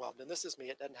feel overwhelmed, and this is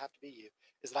me, it doesn't have to be you,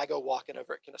 is that I go walking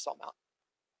over at Kennesaw Mountain.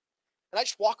 And I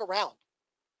just walk around.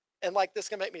 And like, this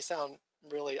can make me sound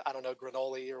really, I don't know,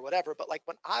 granola or whatever, but like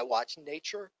when I watch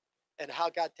nature and how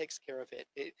God takes care of it,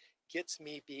 it gets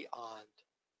me beyond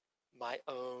my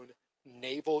own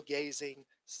navel gazing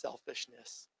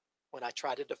selfishness when I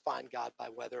try to define God by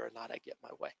whether or not I get my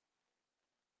way.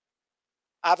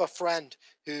 I have a friend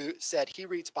who said he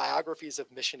reads biographies of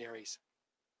missionaries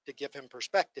to give him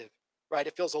perspective, right?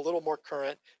 It feels a little more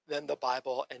current than the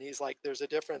Bible. And he's like, there's a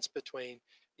difference between,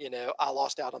 you know, I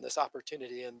lost out on this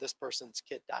opportunity and this person's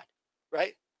kid died,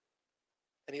 right?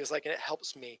 And he was like, and it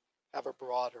helps me have a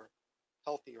broader,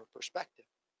 healthier perspective.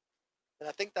 And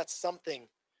I think that's something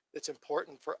that's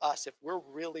important for us if we're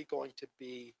really going to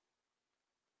be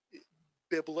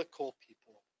biblical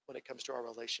people when it comes to our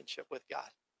relationship with God,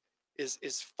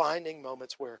 is finding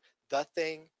moments where the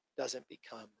thing doesn't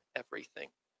become everything.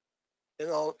 You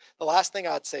know, the last thing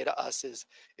I'd say to us is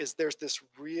there's this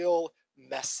real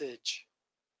message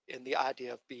in the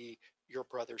idea of be your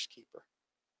brother's keeper.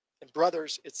 And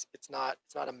brothers, it's not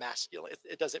a masculine.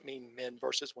 It doesn't mean men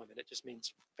versus women. It just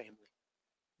means family.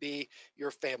 be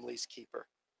your family's keeper.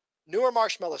 Newer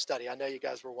marshmallow study. I know you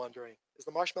guys were wondering, is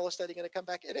the marshmallow study going to come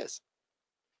back? It is.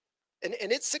 And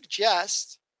it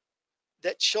suggests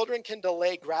that children can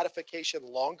delay gratification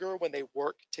longer when they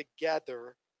work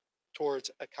together towards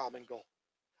a common goal.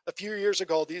 A few years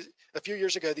ago,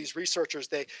 these researchers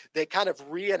they kind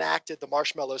of reenacted the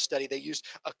marshmallow study. They used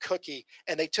a cookie,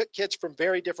 and they took kids from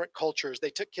very different cultures.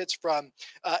 They took kids from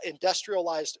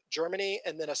industrialized Germany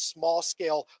and then a small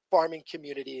scale farming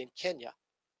community in Kenya.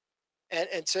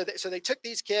 And so they took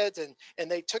these kids and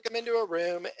they took them into a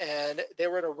room, and they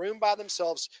were in a room by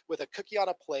themselves with a cookie on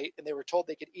a plate, and they were told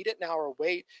they could eat it now or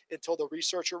wait until the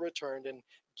researcher returned and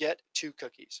get two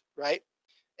cookies, right?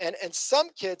 And some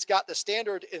kids got the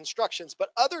standard instructions, but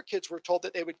other kids were told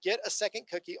that they would get a second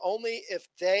cookie only if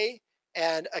they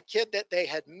and a kid that they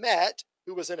had met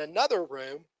who was in another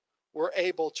room were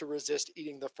able to resist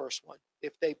eating the first one.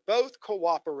 If they both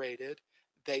cooperated,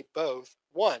 they both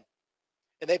won.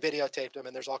 And they videotaped them,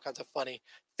 and there's all kinds of funny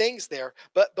things there.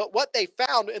 But what they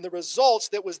found in the results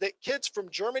that was that kids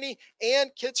from Germany and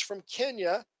kids from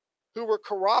Kenya who were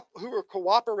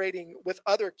cooperating with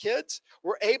other kids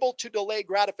were able to delay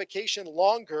gratification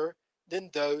longer than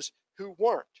those who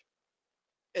weren't.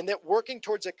 And that working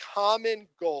towards a common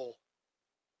goal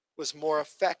was more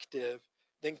effective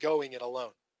than going it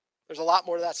alone. There's a lot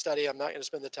more to that study. I'm not going to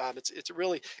spend the time. It's a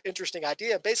really interesting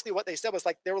idea. And basically what they said was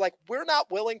like, they were like, we're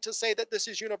not willing to say that this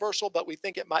is universal, but we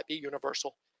think it might be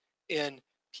universal in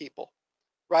people.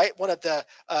 Right? One of the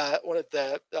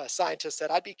scientists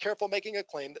said, I'd be careful making a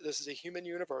claim that this is a human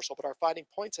universal, but our finding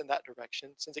points in that direction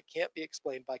since it can't be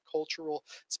explained by cultural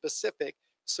specific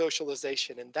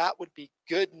socialization. And that would be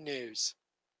good news,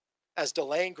 as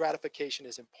delaying gratification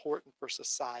is important for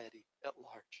society at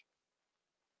large.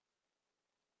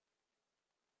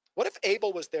 What if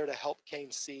Abel was there to help Cain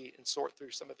see and sort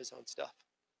through some of his own stuff?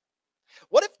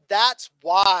 What if that's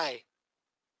why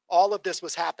all of this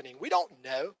was happening? We don't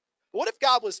know. What if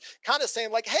God was kind of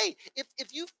saying like, hey, if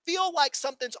you feel like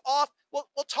something's off, well,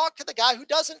 we'll talk to the guy who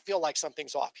doesn't feel like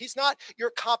something's off. He's not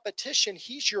your competition.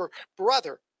 He's your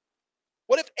brother.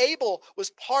 What if Abel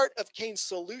was part of Cain's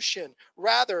solution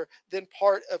rather than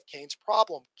part of Cain's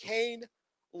problem? Cain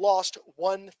lost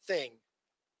one thing,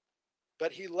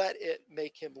 but he let it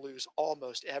make him lose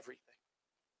almost everything.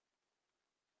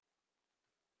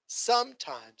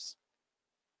 Sometimes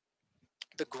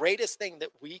the greatest thing that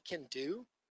we can do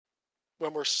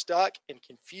when we're stuck and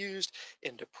confused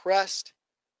and depressed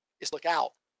is look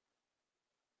out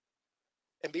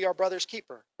and be our brother's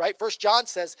keeper, right? First John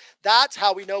says that's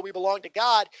how we know we belong to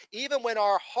God, even when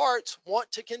our hearts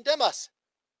want to condemn us,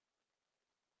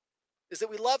 is that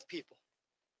we love people,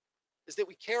 is that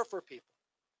we care for people.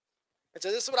 And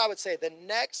so this is what I would say: the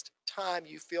next time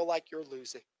you feel like you're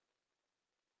losing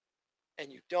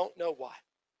and you don't know why,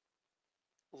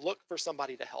 look for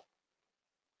somebody to help.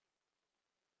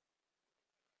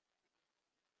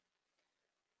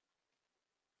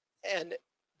 And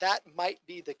that might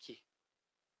be the key.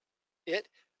 It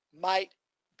might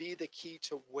be the key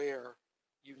to where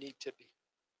you need to be.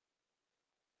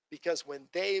 Because when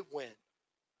they win,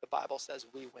 the Bible says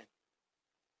we win.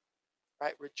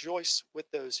 Right? Rejoice with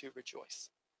those who rejoice.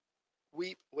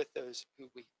 Weep with those who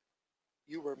weep.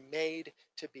 You were made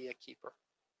to be a keeper.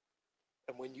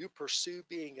 And when you pursue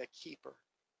being a keeper,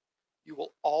 you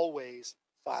will always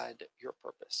find your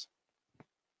purpose.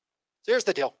 So here's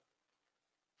the deal.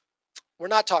 We're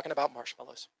not talking about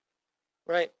marshmallows,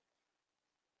 right?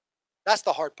 That's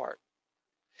the hard part.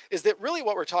 Is that really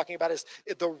what we're talking about is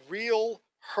the real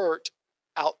hurt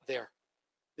out there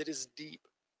that is deep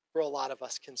for a lot of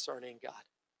us concerning God.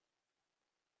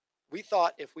 We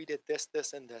thought if we did this,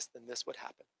 this, and this, then this would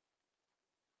happen.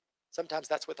 Sometimes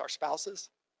that's with our spouses.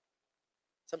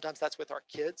 Sometimes that's with our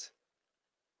kids.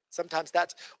 Sometimes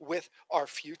that's with our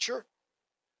future.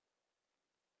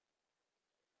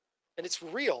 And it's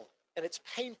real and it's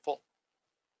painful.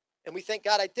 And we think,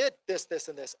 God, I did this, this,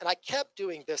 and this. And I kept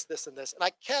doing this, this, and this. And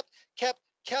I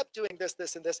kept doing this,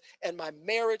 this, and this. And my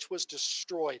marriage was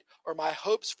destroyed, or my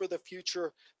hopes for the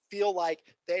future feel like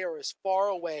they are as far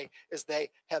away as they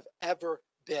have ever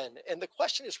been. And the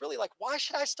question is really like, why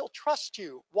should I still trust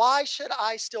you? Why should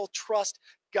I still trust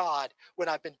God when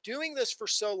I've been doing this for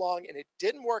so long and it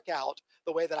didn't work out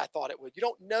the way that I thought it would? You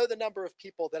don't know the number of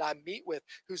people that I meet with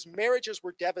whose marriages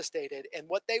were devastated. And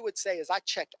what they would say is, I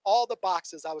checked all the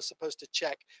boxes I was supposed to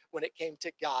check when it came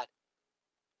to God,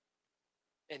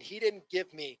 and he didn't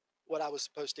give me what I was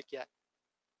supposed to get.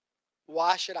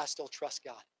 Why should I still trust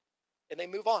God? And they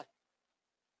move on.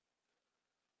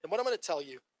 And what I'm going to tell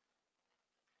you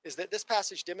is that this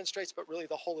passage demonstrates, but really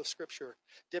the whole of Scripture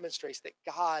demonstrates, that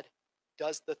God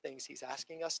does the things he's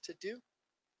asking us to do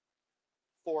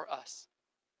for us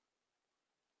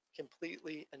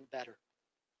completely and better.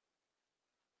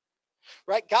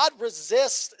 Right? God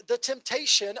resists the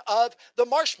temptation of the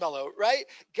marshmallow, right?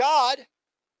 God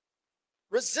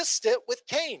resists it with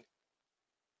Cain.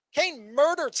 Cain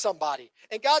murdered somebody,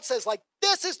 and God says, like,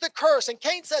 this is the curse. And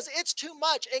Cain says, it's too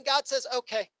much. And God says,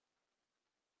 okay,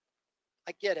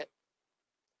 I get it.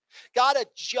 God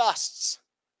adjusts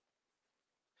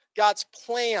God's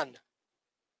plan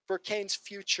for Cain's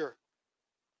future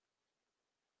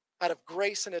out of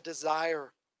grace and a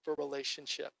desire for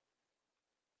relationship.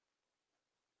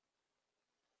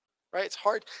 Right? It's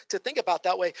hard to think about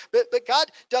that way, but God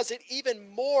does it even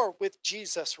more with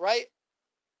Jesus, right?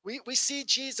 We see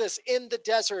Jesus in the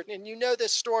desert, and you know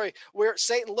this story where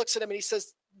Satan looks at him and he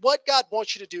says, what God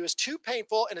wants you to do is too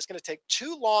painful and it's going to take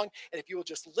too long. And if you will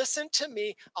just listen to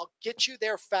me, I'll get you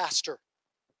there faster.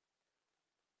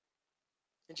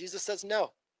 And Jesus says,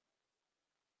 no.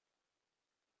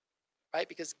 Right?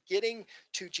 Because getting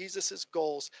to Jesus's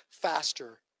goals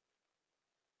faster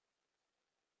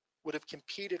would have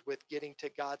competed with getting to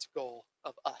God's goal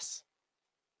of us.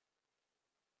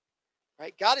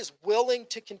 Right? God is willing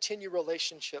to continue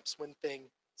relationships when things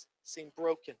seem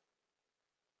broken.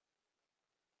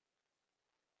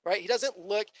 Right? He doesn't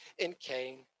look in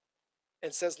Cain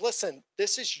and says, listen,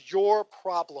 this is your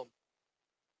problem.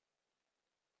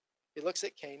 He looks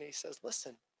at Cain and he says,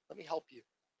 listen, let me help you.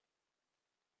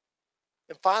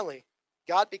 And finally,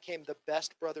 God became the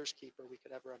best brother's keeper we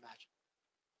could ever imagine.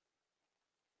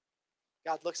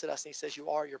 God looks at us and he says, you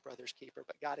are your brother's keeper.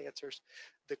 But God answers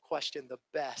the question the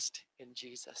best in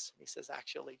Jesus. He says,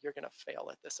 actually, you're going to fail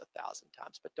at this 1,000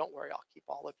 times, but don't worry, I'll keep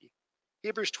all of you.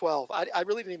 Hebrews 12. I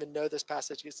really didn't even know this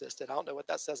passage existed. I don't know what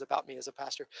that says about me as a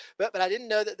pastor, but I didn't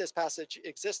know that this passage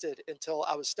existed until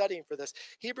I was studying for this.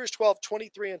 Hebrews 12,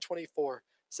 23 and 24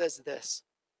 says this.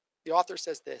 The author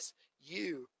says this,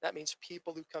 you, that means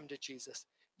people who come to Jesus,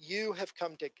 you have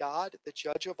come to God, the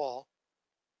judge of all,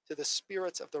 to the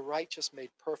spirits of the righteous made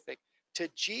perfect, to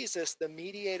Jesus, the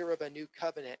mediator of a new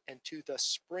covenant, and to the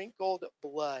sprinkled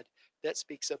blood that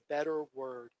speaks a better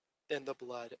word than the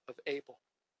blood of Abel.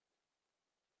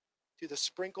 To the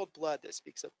sprinkled blood that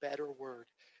speaks a better word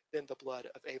than the blood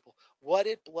of Abel. What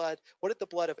did the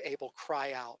blood of Abel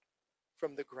cry out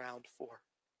from the ground for?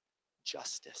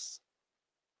 Justice.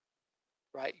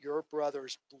 Right? Your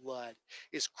brother's blood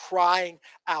is crying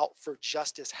out for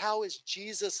justice. How is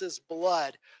Jesus's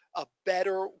blood a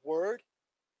better word?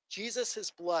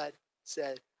 Jesus's blood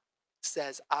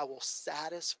says, I will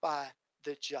satisfy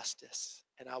the justice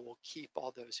and I will keep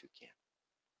all those who can.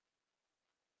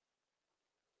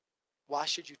 Why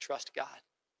should you trust God?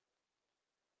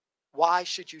 Why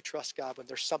should you trust God when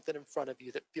there's something in front of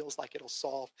you that feels like it'll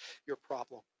solve your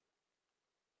problem?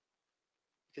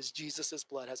 Because Jesus's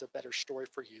blood has a better story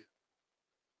for you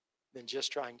than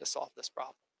just trying to solve this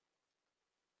problem.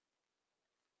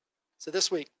 So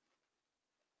this week,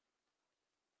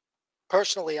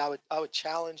 personally, I would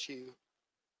challenge you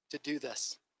to do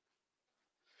this,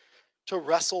 to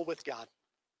wrestle with God.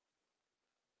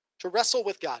 To wrestle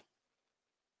with God.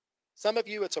 Some of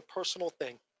you, it's a personal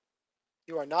thing.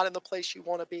 You are not in the place you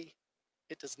want to be.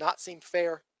 It does not seem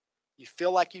fair. You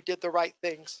feel like you did the right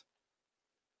things.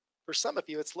 For some of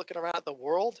you, it's looking around at the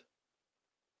world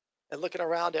and looking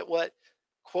around at what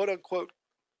quote unquote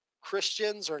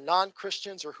Christians or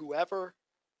non-Christians or whoever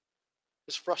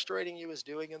is frustrating you is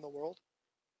doing in the world.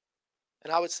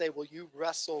 And I would say, will you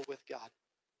wrestle with God?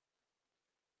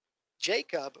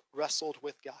 Jacob wrestled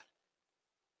with God.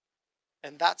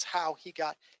 And that's how he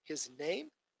got his name.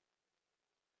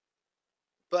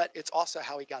 But it's also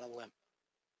how he got a limp.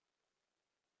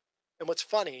 And what's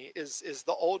funny is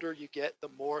the older you get, the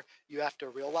more you have to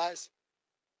realize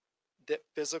that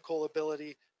physical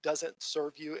ability doesn't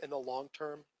serve you in the long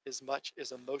term as much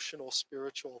as emotional,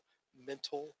 spiritual,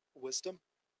 mental wisdom.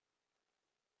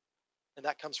 And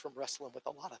that comes from wrestling with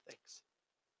a lot of things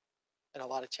and a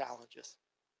lot of challenges.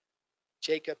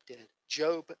 Jacob did.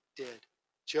 Job did.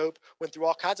 Job went through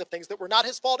all kinds of things that were not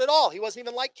his fault at all. He wasn't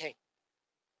even like Cain.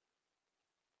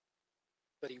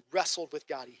 But he wrestled with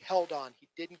God. He held on. He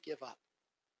didn't give up.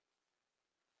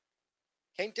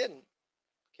 Cain didn't.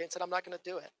 Cain said, I'm not going to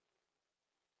do it.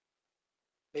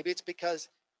 Maybe it's because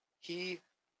he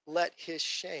let his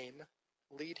shame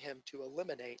lead him to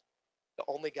eliminate the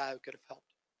only guy who could have helped.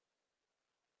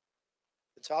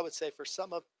 And so I would say for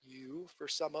some of you, for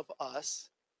some of us,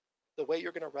 the way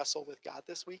you're going to wrestle with God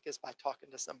this week is by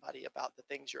talking to somebody about the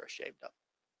things you're ashamed of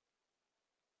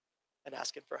and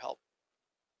asking for help.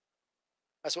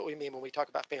 That's what we mean when we talk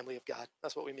about family of God.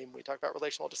 That's what we mean when we talk about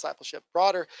relational discipleship.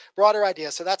 Broader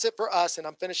idea. So that's it for us. And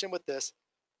I'm finishing with this.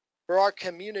 For our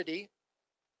community,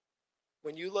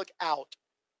 when you look out,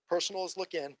 personal is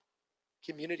look in,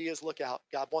 community is look out.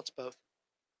 God wants both.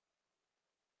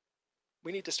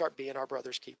 We need to start being our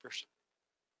brother's keepers.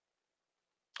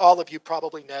 All of you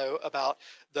probably know about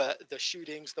the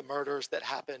shootings, the murders that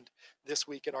happened this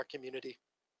week in our community.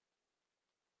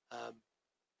 Um,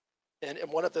 and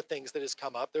one of the things that has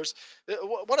come up,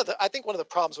 I think one of the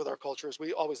problems with our culture is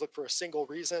we always look for a single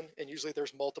reason, and usually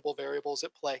there's multiple variables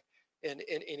at play in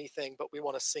anything, but we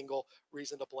want a single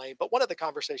reason to blame. But one of the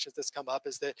conversations that's come up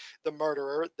is that the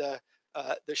murderer, the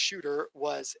shooter,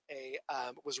 was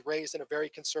raised in a very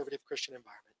conservative Christian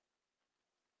environment,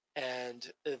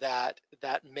 and that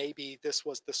maybe this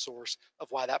was the source of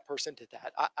why that person did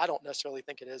that. I don't necessarily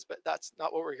think it is, but that's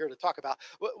not what we're here to talk about.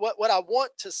 What I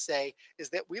want to say is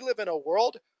that we live in a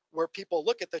world where people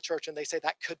look at the church and they say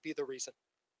that could be the reason.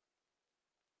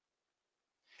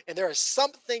 And there is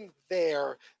something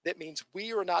there that means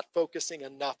we are not focusing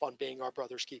enough on being our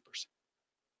brother's keepers.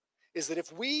 Is that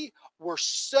if we were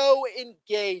so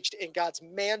engaged in God's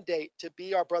mandate to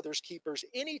be our brother's keepers,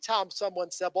 anytime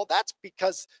someone said, well, that's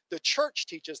because the church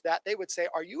teaches that, they would say,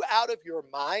 are you out of your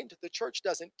mind? The church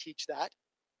doesn't teach that.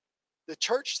 The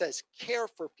church says care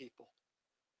for people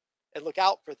and look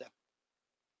out for them.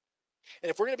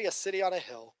 And if we're going to be a city on a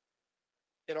hill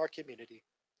in our community,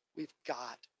 we've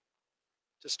got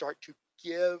to start to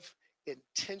give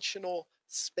intentional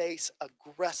space,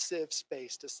 aggressive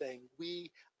space to saying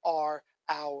we are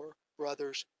our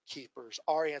brother's keepers.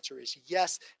 Our answer is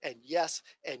yes and yes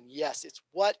and yes. It's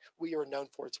what we are known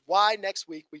for. It's why next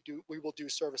week we will do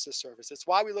service as service. It's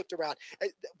why we looked around.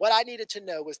 What I needed to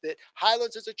know was that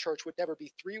Highlands as a church would never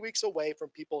be 3 weeks away from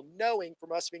people knowing,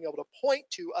 from us being able to point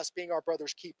to us being our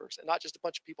brother's keepers and not just a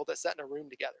bunch of people that sat in a room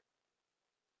together.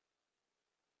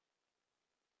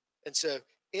 And so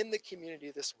in the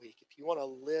community this week, if you want to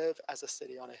live as a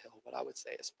city on a hill, what I would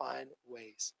say is find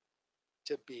ways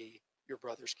to be your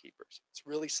brother's keepers. It's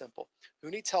really simple.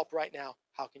 Who needs help right now?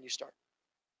 How can you start?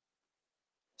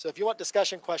 So if you want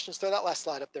discussion questions, throw that last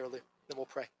slide up there, Lou, then we'll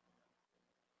pray.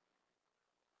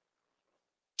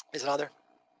 Is it on there?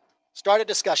 Start a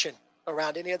discussion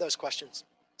around any of those questions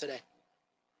today.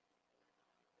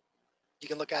 You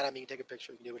can look at them, you can take a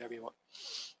picture, you can do whatever you want.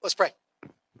 Let's pray.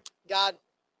 God,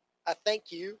 I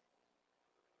thank you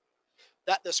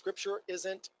that the scripture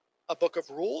isn't a book of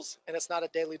rules and it's not a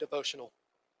daily devotional,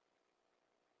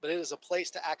 but it is a place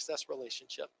to access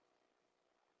relationship.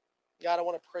 God, I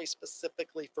want to pray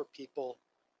specifically for people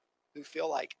who feel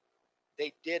like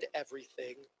they did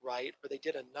everything right or they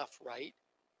did enough right,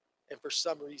 and for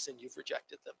some reason you've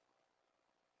rejected them.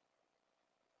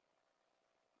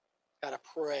 God, I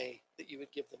pray that you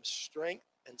would give them strength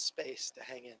and space to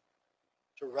hang in,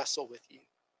 to wrestle with you,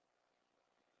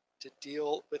 to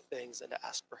deal with things and to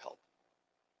ask for help.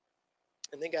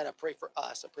 And then, God, I pray for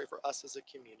us. I pray for us as a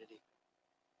community.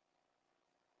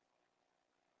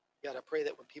 God, I pray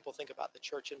that when people think about the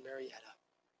church in Marietta,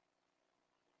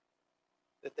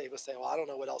 that they will say, well, I don't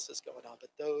know what else is going on, but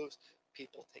those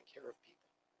people take care of people.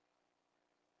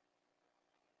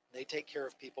 They take care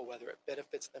of people whether it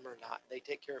benefits them or not. They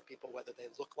take care of people whether they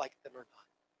look like them or not.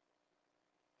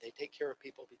 They take care of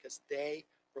people because they,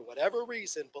 for whatever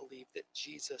reason, believe that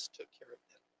Jesus took care of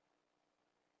them.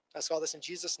 I ask all this in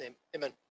Jesus' name. Amen.